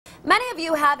Many of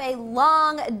you have a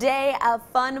long day of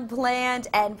fun planned,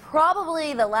 and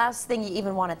probably the last thing you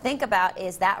even want to think about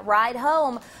is that ride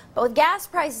home. But with gas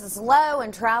prices low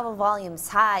and travel volumes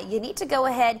high, you need to go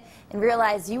ahead and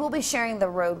realize you will be sharing the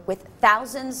road with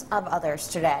thousands of others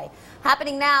today.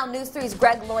 Happening now, News 3's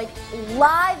Greg Loyd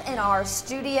live in our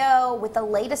studio with the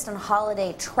latest on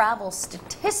holiday travel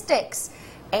statistics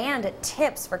and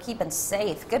tips for keeping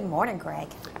safe. Good morning, Greg.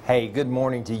 Hey, good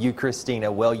morning to you,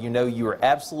 Christina. Well, you know, you are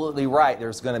absolutely right.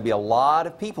 There's going to be a lot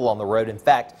of people on the road. In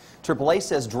fact, AAA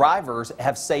says drivers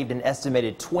have saved an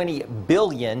estimated $20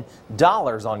 billion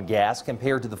on gas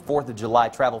compared to the 4th of July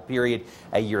travel period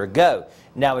a year ago.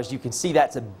 Now, as you can see,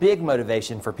 that's a big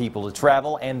motivation for people to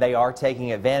travel, and they are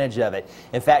taking advantage of it.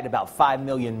 In fact, about 5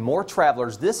 million more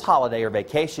travelers this holiday are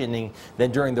vacationing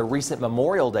than during the recent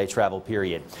Memorial Day travel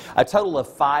period. A total of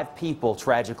 5 people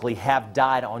tragically have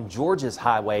died on Georgia's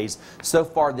highways so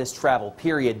far this travel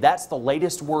period. That's the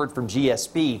latest word from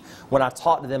GSP when I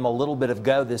talked to them a little bit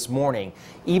ago this morning.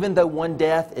 Even though one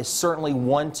death is certainly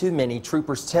one too many,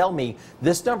 troopers tell me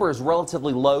this number is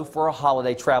relatively low for a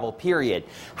holiday travel period.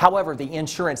 However, the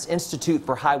Insurance Institute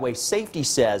for Highway Safety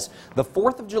says the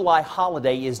 4th of July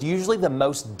holiday is usually the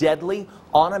most deadly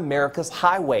on America's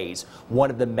highways. One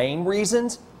of the main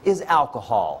reasons is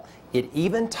alcohol. It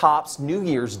even tops New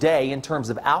Year's Day in terms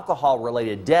of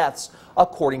alcohol-related deaths,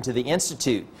 according to the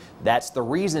Institute. That's the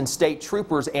reason state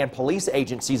troopers and police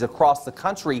agencies across the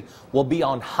country will be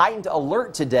on heightened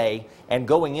alert today and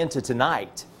going into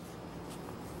tonight.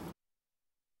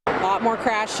 A lot more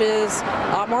crashes,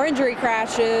 a lot more injury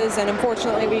crashes, and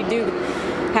unfortunately we do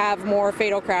have more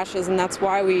fatal crashes, and that's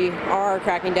why we are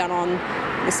cracking down on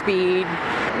the speed,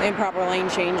 improper lane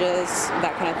changes,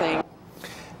 that kind of thing.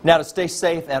 Now, to stay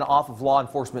safe and off of law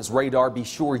enforcement's radar, be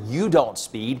sure you don't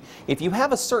speed. If you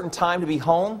have a certain time to be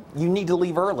home, you need to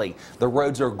leave early. The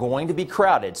roads are going to be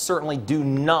crowded. Certainly do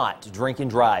not drink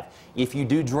and drive. If you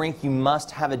do drink, you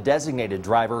must have a designated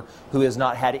driver who has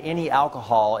not had any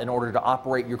alcohol in order to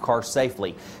operate your car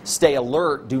safely. Stay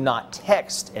alert. Do not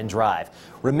text and drive.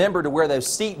 Remember to wear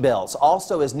those seat belts.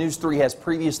 Also, as News 3 has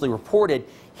previously reported,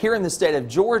 here in the state of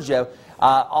Georgia,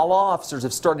 all law officers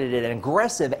have started an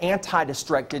aggressive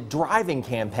anti-distracted driving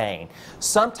campaign.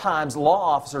 Sometimes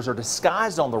law officers are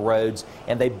disguised on the roads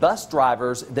and they bust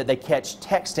drivers that they catch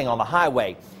texting on the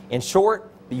highway. In short,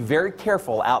 be very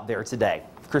careful out there today.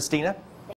 Christina?